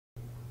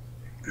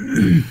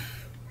What's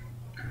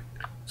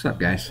up,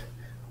 guys?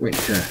 Went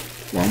to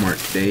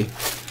Walmart today.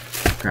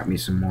 Got me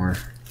some more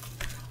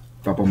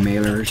bubble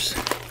mailers.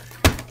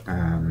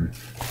 I'll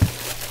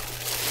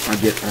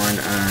get on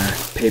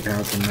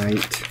PayPal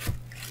tonight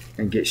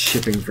and get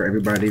shipping for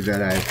everybody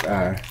that I've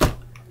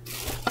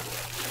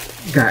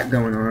got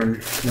going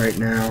on right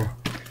now.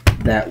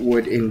 That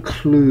would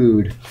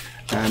include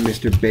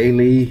Mr.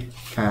 Bailey,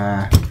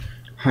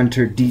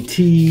 Hunter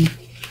DT,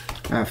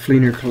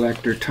 Fleener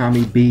Collector,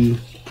 Tommy B,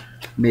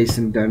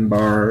 Mason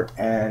Dunbar,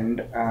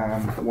 and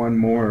one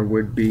more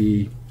would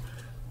be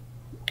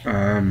nope,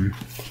 I'm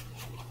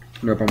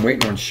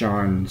waiting on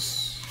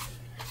Sean's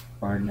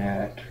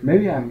Barnett.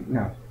 Maybe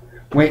no,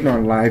 waiting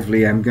on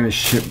Lively. I'm gonna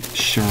ship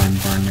Sean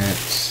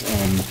Barnett's.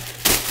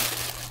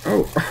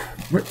 Oh,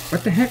 what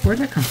the heck? Where'd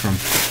that come from?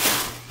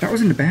 That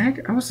was in the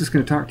bag. I was just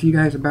gonna talk to you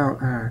guys about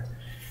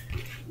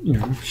you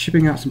know,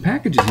 shipping out some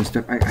packages and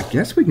stuff. I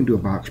guess we can do a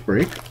box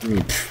break. I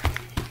mean,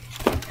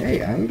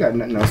 hey, I ain't got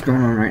nothing else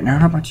going on right now.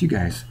 How about you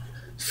guys?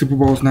 Super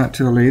Bowl's not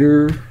till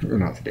later, or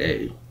not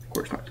today. Of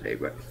course, not today,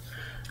 but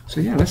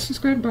so yeah, let's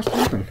just go ahead and bust it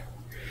open.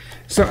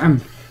 So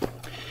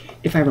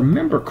if I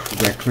remember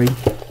correctly,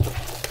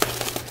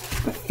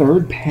 the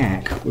third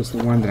pack was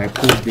the one that I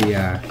pulled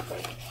the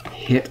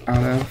hit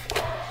out of.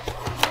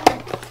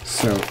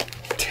 So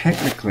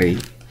technically,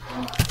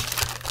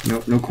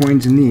 no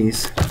coins in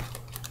these.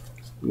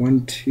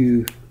 1,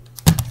 2,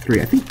 3.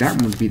 I think that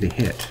one would be the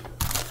hit,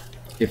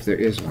 if there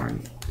is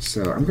one.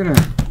 So I'm gonna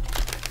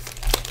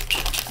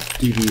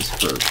do these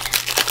first.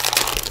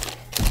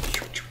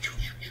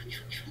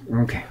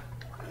 Okay.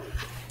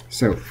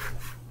 So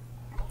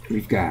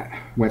we've got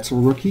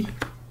Wetzel rookie.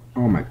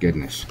 Oh my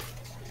goodness.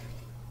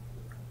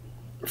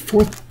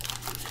 Fourth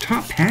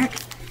top pack.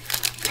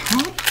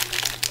 Top.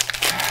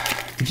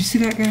 Did you see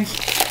that, guys?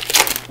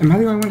 Am I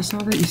the only one that saw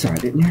that? You saw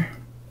it, didn't you?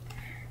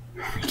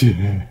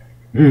 Yeah.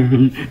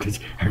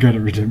 I got a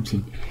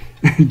redemption.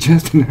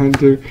 Justin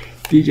Hunter,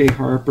 DJ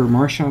Harper,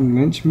 Marshawn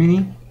Lynch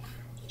mini,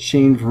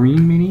 Shane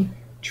Vereen mini,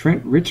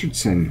 Trent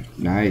Richardson.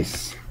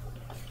 Nice.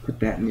 Put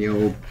that in the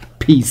old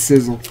pea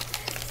sizzle.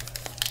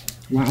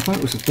 Wow, I thought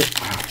it was a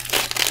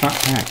top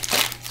pack.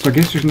 So I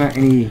guess there's not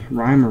any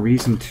rhyme or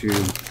reason to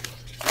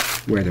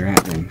where they're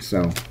at then.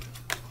 So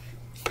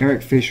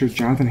Eric Fisher,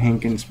 Jonathan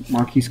Hankins,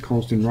 Marquise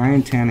Colston,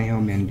 Ryan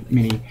Tannehill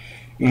mini,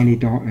 Andy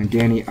Dalton, and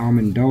Danny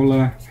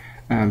Amendola.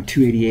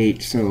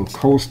 288. So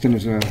Colston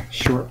is a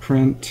short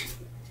print.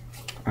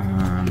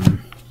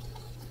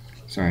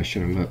 Sorry, I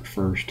should have looked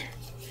first.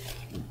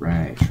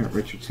 Right, Trent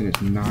Richardson is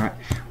not.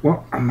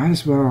 Well, I might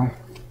as well.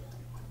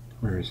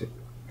 Where is it?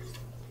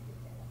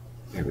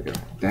 There we go.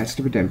 That's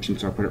the redemption,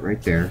 so I'll put it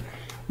right there.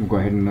 We'll go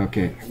ahead and look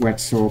at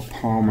Wetzel,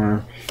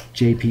 Palmer,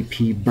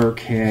 JPP,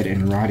 Burkhead,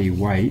 and Roddy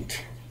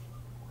White.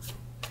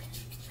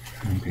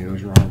 Okay,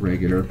 those are all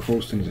regular.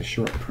 Colston is a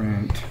short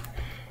print.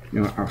 You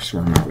know what? I'll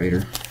sort them out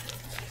later.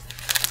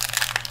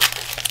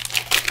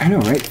 I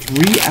know, right?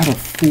 3 out of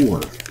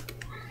 4.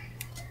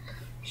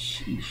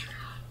 Sheesh.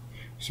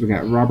 So we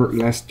got Robert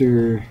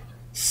Lester,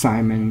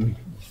 Simon,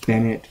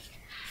 Bennett,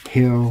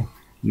 Hill,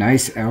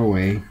 nice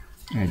Elway,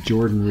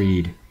 Jordan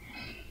Reed.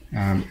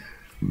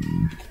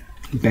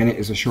 Bennett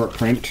is a short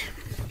print.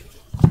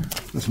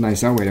 That's a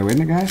nice Elway though,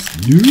 isn't it, guys?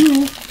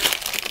 Yeah.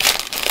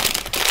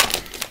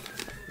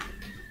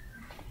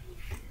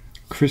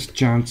 Chris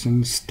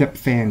Johnson,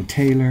 Stepfan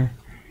Taylor,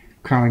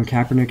 Colin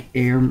Kaepernick,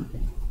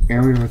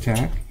 aerial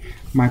attack.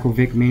 Michael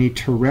Vick mini,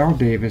 Terrell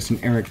Davis,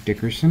 and Eric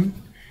Dickerson.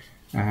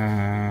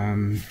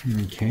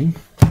 Okay.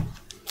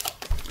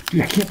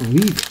 Dude, I can't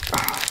believe it.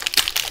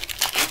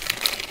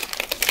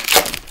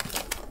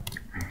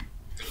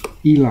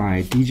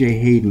 Eli, DJ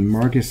Hayden,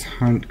 Marcus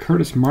Hunt,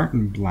 Curtis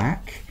Martin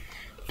Black,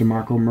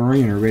 DeMarco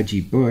Murray, and a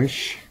Reggie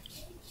Bush.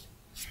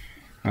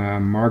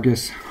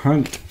 Marcus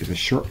Hunt is a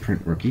short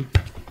print rookie.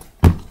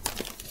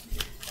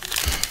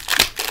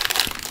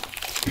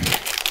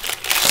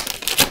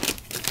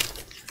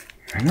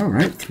 I know,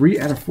 right? 3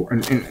 out of 4,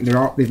 and they've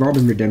all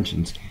been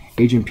redemptions.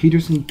 Adrian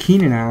Peterson,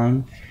 Keenan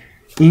Allen,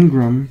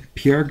 Ingram,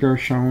 Pierre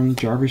Gershon,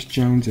 Jarvis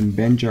Jones, and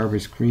Ben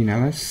Jarvis Green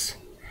Ellis.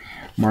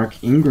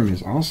 Mark Ingram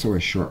is also a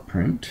short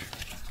print.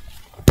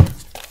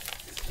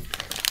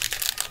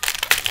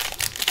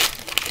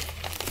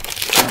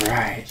 All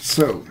right,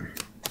 so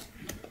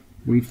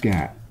we've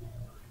got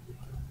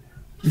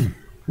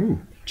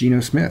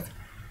Geno Smith,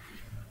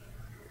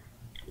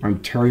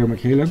 Ontario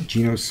McCaleb,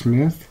 Geno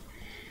Smith.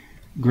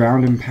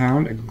 Ground and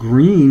Pound, a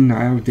green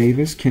Niall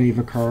Davis, Kenny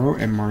Vaccaro,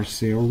 and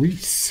Marcel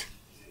Reese.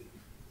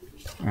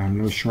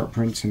 No short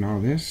prints in all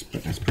this,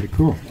 but that's pretty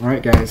cool. All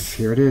right, guys,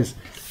 here it is.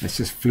 Let's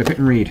just flip it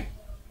and read.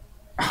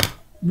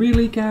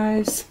 Really,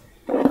 guys?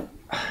 Oh,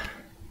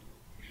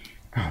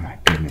 my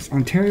goodness.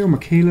 Ontario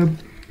McCaleb,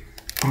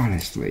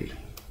 honestly.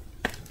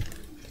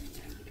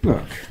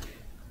 Look.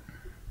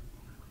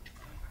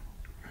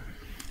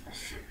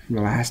 From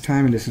the last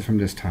time, and this is from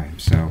this time,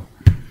 so...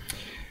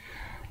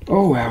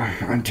 Oh well,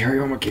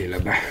 Ontario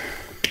McCaleb.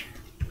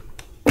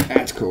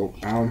 That's cool.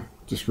 I'll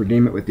just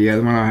redeem it with the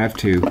other one. I'll have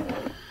 2.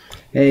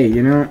 Hey,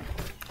 you know,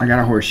 I got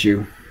a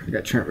horseshoe. I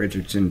got Trent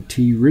Richardson,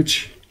 T.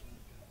 Rich.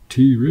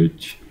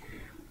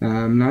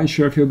 I'm not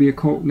sure if he'll be a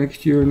Colt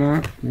next year or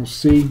not. We'll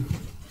see.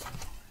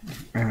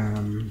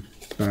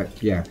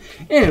 But yeah.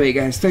 Anyway,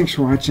 guys, thanks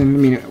for watching. I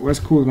mean, it was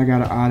cool that I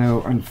got an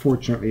auto.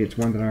 Unfortunately, it's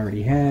one that I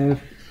already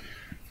have.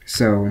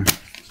 So,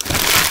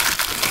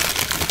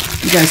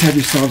 you guys have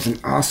yourselves an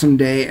awesome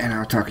day, and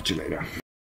I'll talk to you later.